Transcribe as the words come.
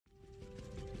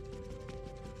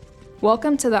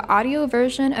Welcome to the audio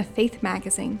version of Faith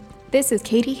Magazine. This is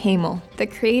Katie Hamel, the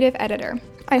creative editor.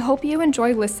 I hope you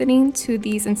enjoy listening to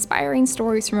these inspiring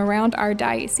stories from around our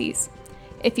diocese.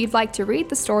 If you'd like to read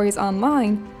the stories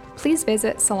online, please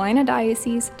visit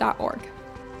salinadiocese.org.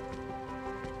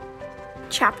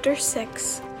 Chapter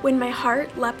 6, When My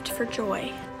Heart Leapt for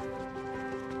Joy.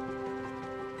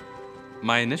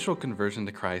 My initial conversion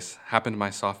to Christ happened my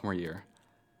sophomore year.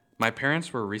 My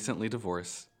parents were recently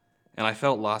divorced, and I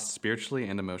felt lost spiritually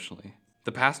and emotionally.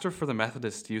 The pastor for the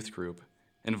Methodist youth group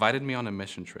invited me on a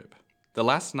mission trip. The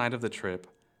last night of the trip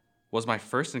was my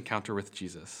first encounter with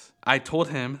Jesus. I told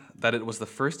him that it was the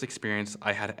first experience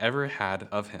I had ever had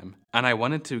of him, and I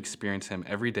wanted to experience him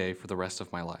every day for the rest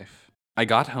of my life. I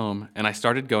got home and I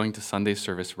started going to Sunday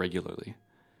service regularly.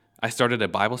 I started a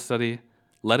Bible study,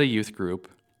 led a youth group,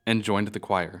 and joined the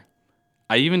choir.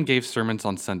 I even gave sermons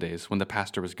on Sundays when the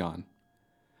pastor was gone.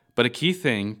 But a key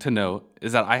thing to note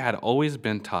is that I had always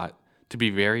been taught to be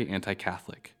very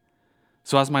anti-Catholic.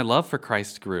 So as my love for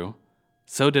Christ grew,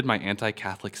 so did my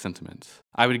anti-Catholic sentiments.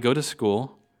 I would go to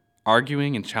school,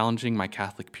 arguing and challenging my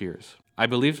Catholic peers. I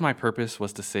believed my purpose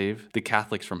was to save the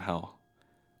Catholics from hell.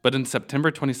 But in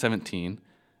September 2017,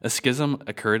 a schism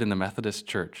occurred in the Methodist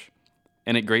Church,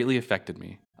 and it greatly affected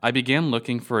me. I began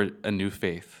looking for a new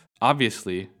faith.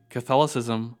 Obviously,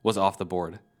 Catholicism was off the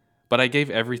board, but I gave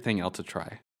everything else a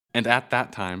try. And at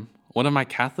that time, one of my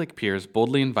Catholic peers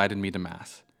boldly invited me to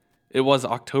Mass. It was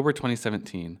October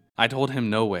 2017. I told him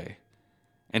no way.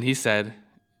 And he said,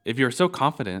 "If you're so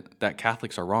confident that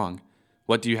Catholics are wrong,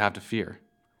 what do you have to fear?"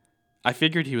 I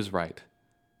figured he was right.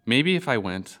 Maybe if I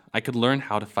went, I could learn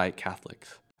how to fight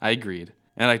Catholics. I agreed,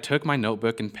 and I took my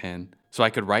notebook and pen so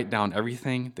I could write down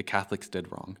everything the Catholics did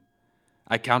wrong.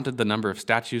 I counted the number of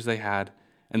statues they had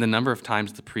and the number of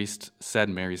times the priest said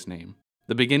Mary's name.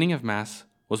 The beginning of Mass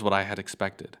was what I had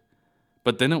expected.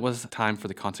 But then it was time for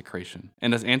the consecration,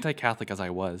 and as anti-Catholic as I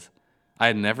was, I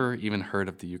had never even heard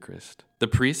of the Eucharist. The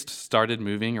priest started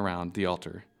moving around the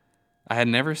altar. I had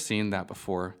never seen that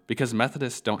before because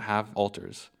Methodists don't have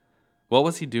altars. What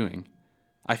was he doing?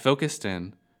 I focused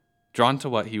in, drawn to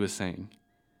what he was saying,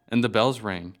 and the bells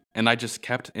rang, and I just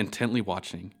kept intently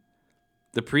watching.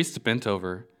 The priest bent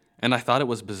over, and I thought it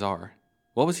was bizarre.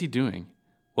 What was he doing?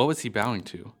 What was he bowing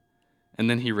to? And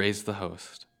then he raised the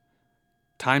host.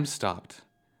 Time stopped.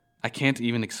 I can't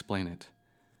even explain it.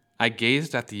 I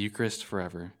gazed at the Eucharist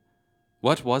forever.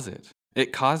 What was it?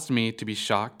 It caused me to be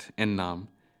shocked and numb,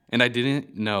 and I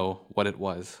didn't know what it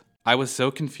was. I was so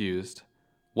confused.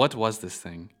 What was this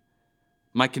thing?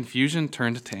 My confusion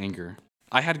turned to anger.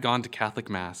 I had gone to Catholic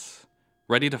Mass,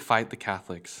 ready to fight the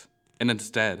Catholics, and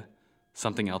instead,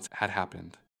 something else had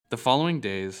happened. The following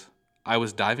days, I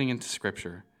was diving into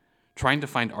Scripture, trying to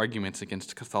find arguments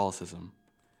against Catholicism.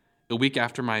 A week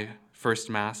after my first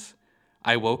Mass,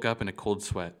 I woke up in a cold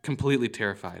sweat, completely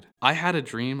terrified. I had a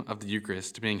dream of the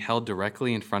Eucharist being held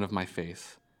directly in front of my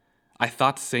face. I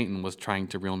thought Satan was trying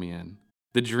to reel me in.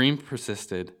 The dream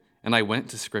persisted, and I went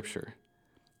to Scripture.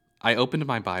 I opened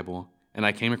my Bible, and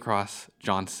I came across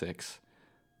John 6,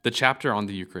 the chapter on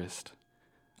the Eucharist.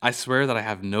 I swear that I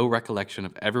have no recollection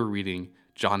of ever reading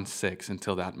John 6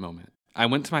 until that moment. I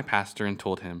went to my pastor and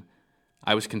told him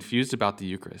I was confused about the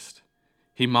Eucharist.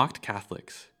 He mocked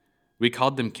Catholics. We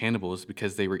called them cannibals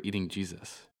because they were eating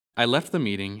Jesus. I left the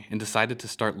meeting and decided to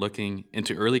start looking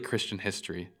into early Christian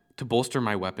history to bolster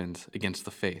my weapons against the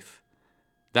faith.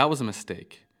 That was a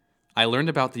mistake. I learned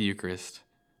about the Eucharist,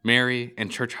 Mary,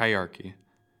 and church hierarchy.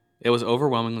 It was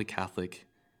overwhelmingly Catholic,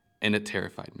 and it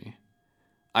terrified me.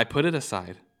 I put it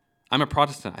aside. I'm a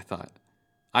Protestant, I thought.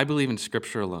 I believe in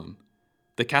Scripture alone.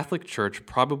 The Catholic Church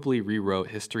probably rewrote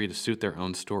history to suit their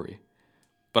own story.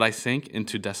 But I sank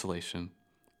into desolation.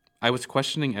 I was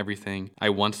questioning everything I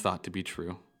once thought to be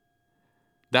true.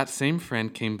 That same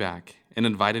friend came back and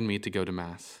invited me to go to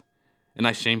Mass, and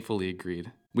I shamefully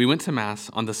agreed. We went to Mass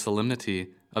on the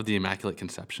Solemnity of the Immaculate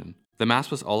Conception. The Mass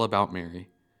was all about Mary.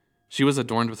 She was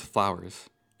adorned with flowers,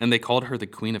 and they called her the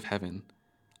Queen of Heaven.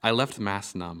 I left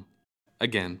Mass numb.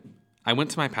 Again, I went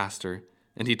to my pastor,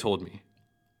 and he told me,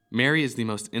 Mary is the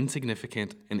most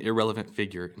insignificant and irrelevant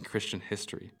figure in Christian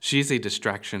history. She is a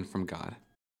distraction from God.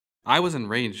 I was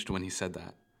enraged when he said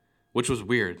that, which was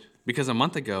weird, because a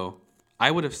month ago, I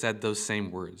would have said those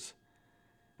same words.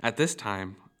 At this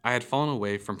time, I had fallen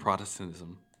away from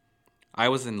Protestantism. I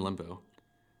was in limbo.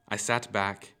 I sat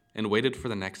back and waited for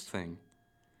the next thing.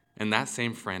 And that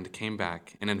same friend came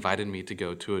back and invited me to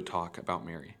go to a talk about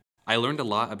Mary. I learned a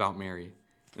lot about Mary,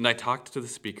 and I talked to the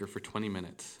speaker for 20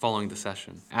 minutes following the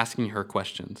session, asking her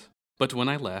questions. But when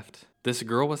I left, this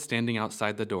girl was standing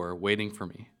outside the door waiting for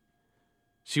me.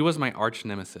 She was my arch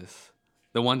nemesis,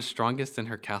 the one strongest in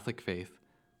her Catholic faith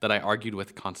that I argued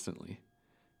with constantly.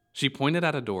 She pointed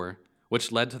at a door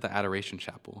which led to the Adoration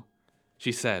Chapel.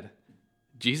 She said,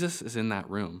 "Jesus is in that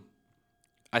room."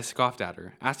 I scoffed at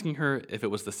her, asking her if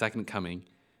it was the second coming,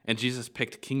 and Jesus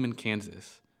picked Kingman,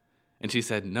 Kansas. And she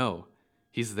said, "No,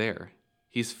 he's there.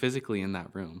 He's physically in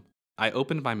that room." I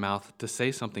opened my mouth to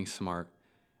say something smart,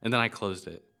 and then I closed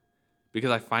it,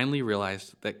 because I finally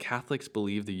realized that Catholics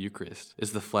believe the Eucharist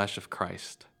is the flesh of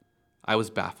Christ. I was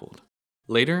baffled.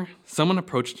 Later, someone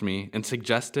approached me and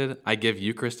suggested I give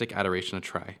Eucharistic adoration a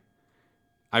try.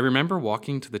 I remember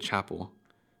walking to the chapel.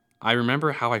 I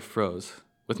remember how I froze,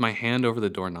 with my hand over the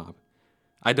doorknob.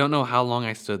 I don't know how long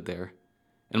I stood there,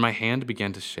 and my hand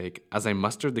began to shake as I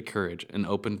mustered the courage and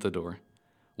opened the door,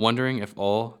 wondering if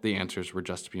all the answers were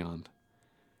just beyond.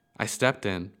 I stepped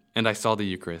in, and I saw the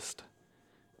Eucharist.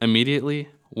 Immediately,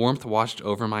 warmth washed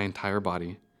over my entire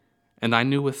body, and I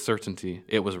knew with certainty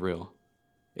it was real.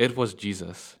 It was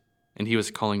Jesus, and he was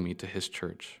calling me to his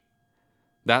church.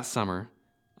 That summer,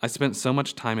 I spent so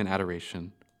much time in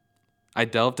adoration. I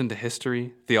delved into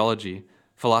history, theology,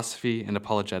 philosophy, and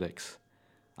apologetics.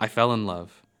 I fell in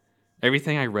love.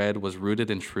 Everything I read was rooted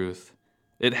in truth.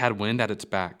 It had wind at its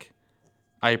back.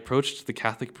 I approached the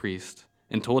Catholic priest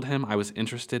and told him I was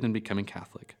interested in becoming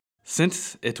Catholic.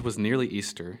 Since it was nearly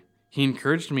Easter, he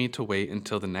encouraged me to wait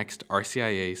until the next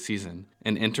RCIA season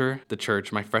and enter the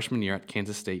church my freshman year at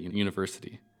Kansas State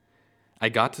University. I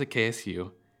got to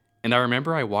KSU, and I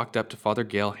remember I walked up to Father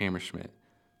Gail Hammerschmidt.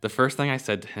 The first thing I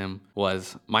said to him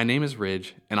was, "My name is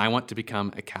Ridge, and I want to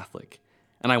become a Catholic,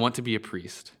 and I want to be a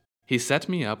priest." He set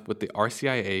me up with the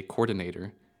RCIA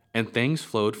coordinator, and things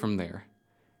flowed from there.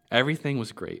 Everything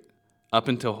was great, up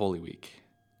until Holy Week.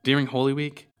 During Holy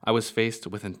Week, I was faced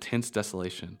with intense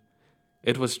desolation.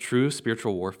 It was true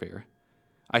spiritual warfare.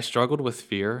 I struggled with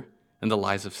fear and the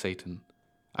lies of Satan.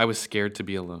 I was scared to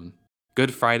be alone.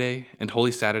 Good Friday and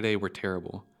Holy Saturday were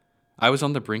terrible. I was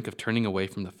on the brink of turning away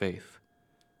from the faith.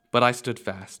 But I stood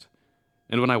fast,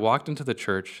 and when I walked into the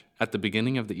church at the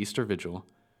beginning of the Easter Vigil,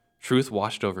 truth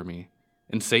washed over me,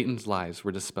 and Satan's lies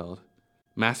were dispelled.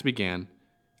 Mass began.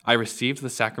 I received the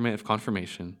sacrament of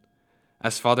confirmation.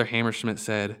 As Father Hammerschmidt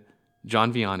said,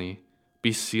 "John Vianney,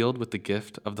 be sealed with the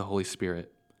gift of the Holy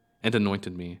Spirit," and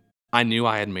anointed me. I knew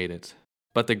I had made it,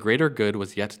 but the greater good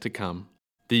was yet to come.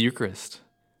 The Eucharist.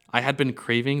 I had been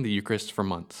craving the Eucharist for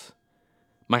months.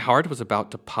 My heart was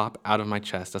about to pop out of my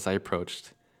chest as I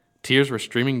approached. Tears were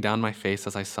streaming down my face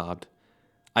as I sobbed.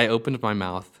 I opened my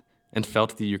mouth and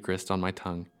felt the Eucharist on my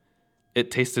tongue. It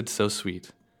tasted so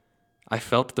sweet. I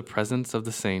felt the presence of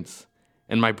the saints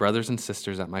and my brothers and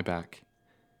sisters at my back.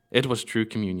 It was true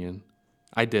communion.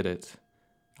 I did it.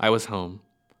 I was home.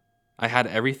 I had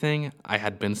everything I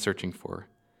had been searching for.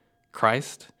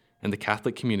 Christ and the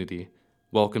Catholic community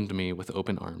welcomed me with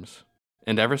open arms.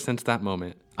 And ever since that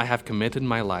moment, I have committed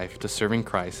my life to serving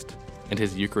Christ and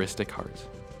his Eucharistic heart.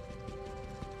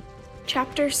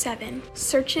 Chapter 7,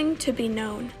 Searching to be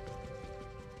Known.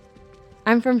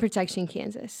 I'm from Protection,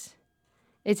 Kansas.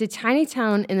 It's a tiny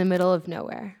town in the middle of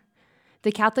nowhere.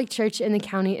 The Catholic Church in the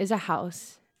county is a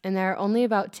house, and there are only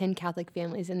about 10 Catholic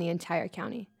families in the entire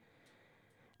county.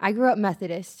 I grew up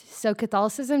Methodist, so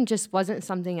Catholicism just wasn't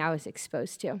something I was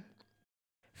exposed to.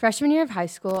 Freshman year of high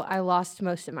school, I lost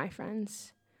most of my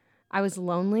friends. I was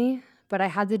lonely, but I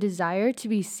had the desire to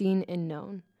be seen and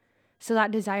known. So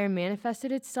that desire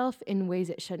manifested itself in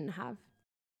ways it shouldn't have.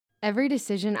 Every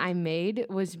decision I made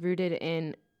was rooted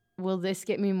in, will this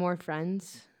get me more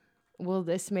friends? Will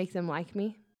this make them like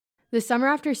me? The summer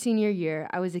after senior year,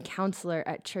 I was a counselor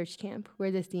at church camp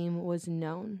where the theme was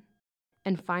known.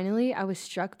 And finally, I was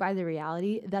struck by the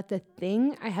reality that the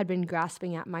thing I had been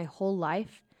grasping at my whole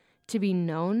life, to be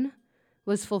known,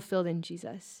 was fulfilled in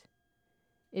Jesus.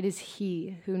 It is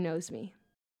He who knows me.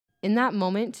 In that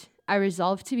moment, I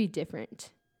resolved to be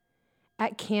different.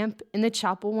 At camp, in the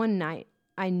chapel one night,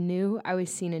 I knew I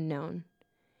was seen and known,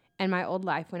 and my old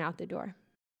life went out the door.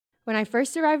 When I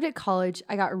first arrived at college,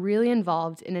 I got really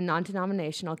involved in a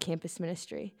non-denominational campus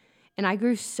ministry, and I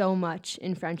grew so much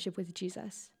in friendship with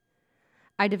Jesus.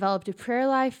 I developed a prayer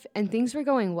life, and things were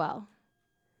going well.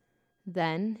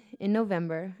 Then, in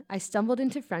November, I stumbled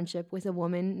into friendship with a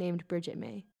woman named Bridget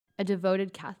May, a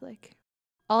devoted Catholic.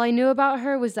 All I knew about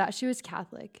her was that she was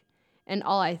Catholic, and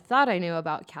all I thought I knew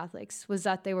about Catholics was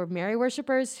that they were Mary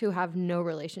worshipers who have no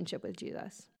relationship with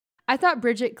Jesus. I thought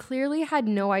Bridget clearly had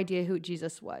no idea who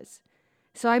Jesus was,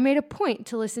 so I made a point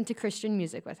to listen to Christian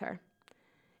music with her.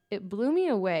 It blew me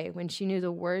away when she knew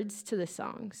the words to the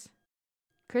songs.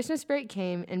 Christmas break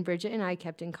came, and Bridget and I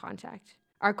kept in contact.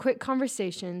 Our quick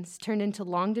conversations turned into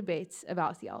long debates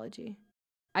about theology.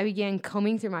 I began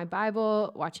combing through my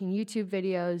Bible, watching YouTube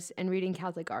videos, and reading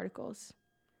Catholic articles.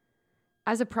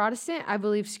 As a Protestant, I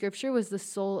believed Scripture was the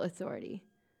sole authority.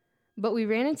 But we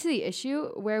ran into the issue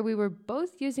where we were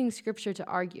both using Scripture to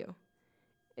argue,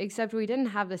 except we didn't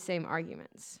have the same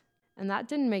arguments. And that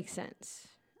didn't make sense.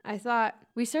 I thought,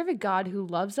 we serve a God who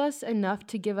loves us enough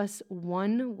to give us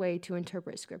one way to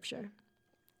interpret Scripture.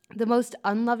 The most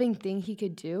unloving thing he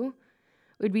could do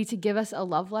would be to give us a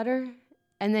love letter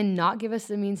and then not give us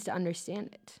the means to understand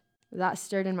it. That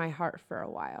stirred in my heart for a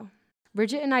while.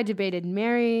 Bridget and I debated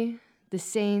Mary, the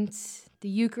saints, the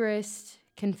Eucharist,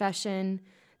 confession,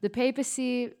 the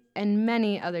papacy, and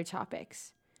many other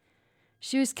topics.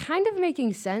 She was kind of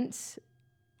making sense,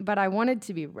 but I wanted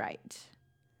to be right.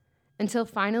 Until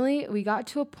finally, we got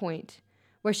to a point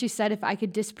where she said if I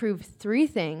could disprove 3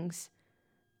 things,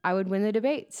 I would win the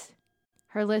debates.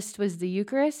 Her list was the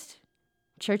Eucharist,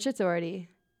 church authority,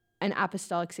 and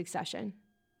apostolic succession.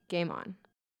 Game on.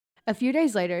 A few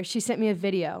days later, she sent me a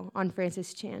video on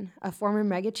Francis Chan, a former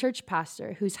megachurch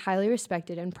pastor who's highly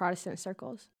respected in Protestant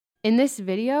circles. In this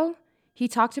video, he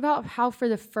talked about how for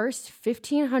the first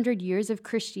 1,500 years of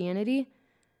Christianity,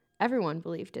 everyone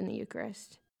believed in the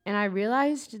Eucharist. And I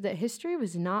realized that history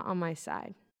was not on my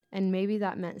side, and maybe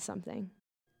that meant something.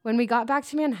 When we got back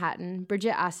to Manhattan,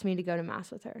 Bridget asked me to go to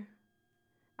Mass with her.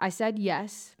 I said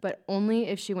yes, but only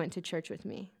if she went to church with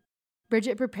me.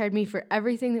 Bridget prepared me for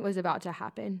everything that was about to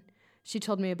happen. She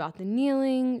told me about the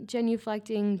kneeling,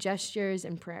 genuflecting, gestures,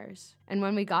 and prayers. And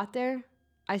when we got there,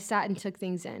 I sat and took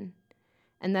things in.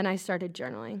 And then I started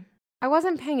journaling. I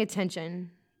wasn't paying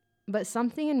attention, but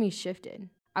something in me shifted.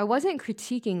 I wasn't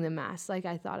critiquing the Mass like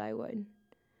I thought I would.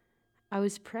 I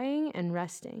was praying and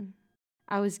resting.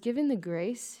 I was given the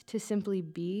grace to simply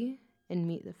be and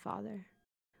meet the Father.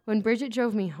 When Bridget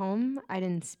drove me home, I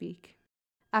didn't speak.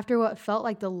 After what felt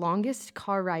like the longest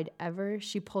car ride ever,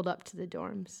 she pulled up to the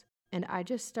dorms, and I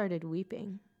just started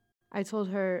weeping. I told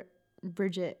her,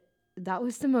 Bridget, that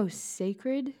was the most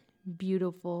sacred,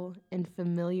 beautiful, and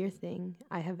familiar thing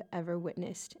I have ever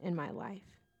witnessed in my life.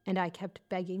 And I kept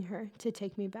begging her to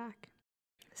take me back.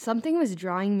 Something was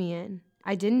drawing me in.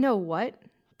 I didn't know what,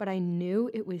 but I knew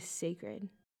it was sacred.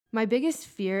 My biggest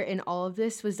fear in all of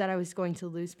this was that I was going to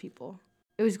lose people.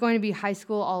 It was going to be high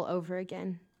school all over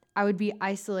again. I would be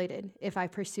isolated if I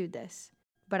pursued this,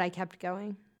 but I kept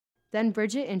going. Then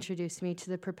Bridget introduced me to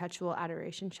the Perpetual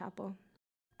Adoration Chapel.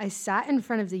 I sat in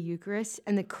front of the Eucharist,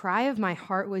 and the cry of my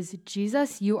heart was,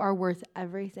 Jesus, you are worth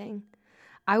everything.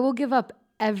 I will give up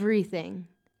everything,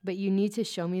 but you need to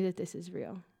show me that this is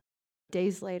real.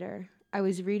 Days later, I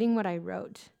was reading what I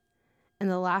wrote, and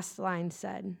the last line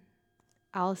said,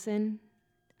 Allison,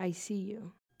 I see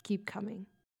you. Keep coming.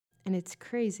 And it's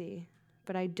crazy,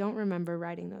 but I don't remember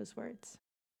writing those words.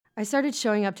 I started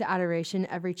showing up to adoration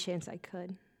every chance I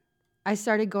could. I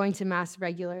started going to Mass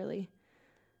regularly.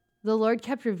 The Lord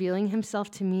kept revealing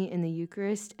himself to me in the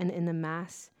Eucharist and in the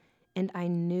Mass, and I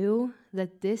knew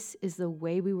that this is the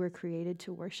way we were created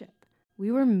to worship.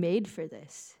 We were made for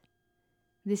this.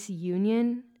 This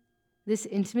union, this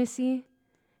intimacy,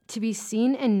 to be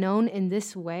seen and known in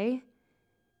this way,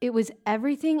 it was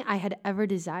everything I had ever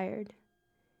desired,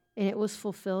 and it was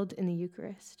fulfilled in the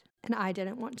Eucharist, and I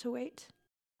didn't want to wait.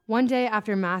 One day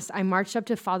after Mass, I marched up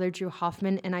to Father Drew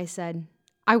Hoffman and I said,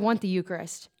 I want the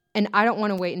Eucharist, and I don't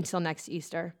want to wait until next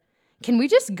Easter. Can we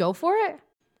just go for it?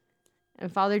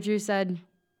 And Father Drew said,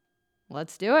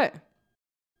 let's do it.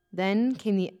 Then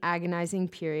came the agonizing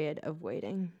period of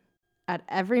waiting. At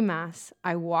every Mass,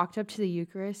 I walked up to the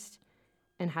Eucharist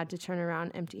and had to turn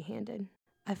around empty-handed.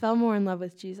 I fell more in love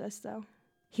with Jesus, though.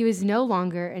 He was no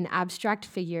longer an abstract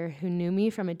figure who knew me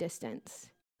from a distance.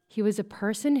 He was a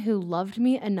person who loved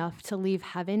me enough to leave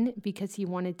heaven because he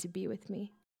wanted to be with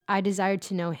me. I desired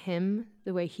to know him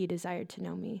the way he desired to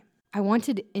know me. I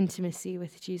wanted intimacy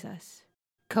with Jesus.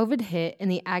 COVID hit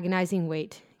and the agonizing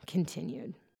wait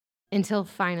continued. Until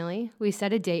finally, we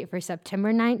set a date for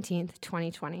September 19th,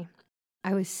 2020.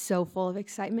 I was so full of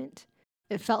excitement.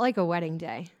 It felt like a wedding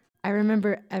day. I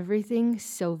remember everything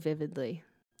so vividly.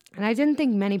 And I didn't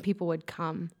think many people would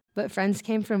come, but friends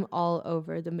came from all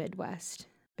over the Midwest.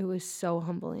 It was so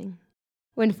humbling.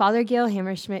 When Father Gail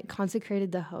Hammerschmidt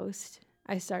consecrated the host,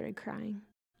 I started crying.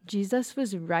 Jesus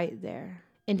was right there,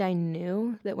 and I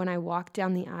knew that when I walked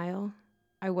down the aisle,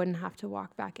 I wouldn't have to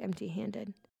walk back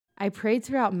empty-handed. I prayed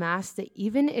throughout Mass that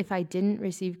even if I didn't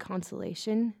receive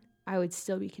consolation, I would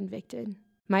still be convicted.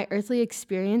 My earthly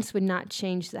experience would not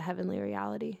change the heavenly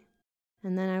reality.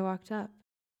 And then I walked up.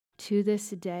 To this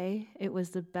day, it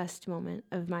was the best moment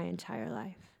of my entire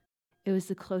life. It was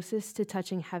the closest to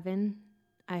touching heaven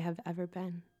I have ever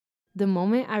been. The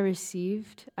moment I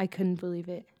received, I couldn't believe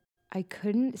it. I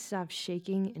couldn't stop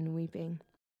shaking and weeping.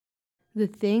 The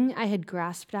thing I had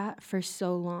grasped at for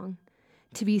so long,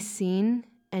 to be seen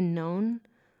and known,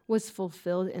 was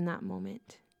fulfilled in that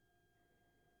moment.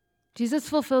 Jesus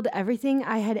fulfilled everything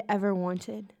I had ever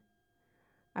wanted.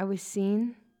 I was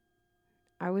seen,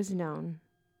 I was known,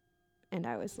 and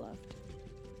I was loved.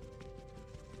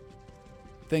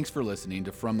 Thanks for listening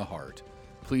to From the Heart.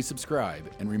 Please subscribe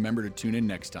and remember to tune in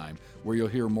next time where you'll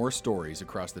hear more stories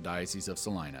across the Diocese of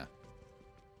Salina.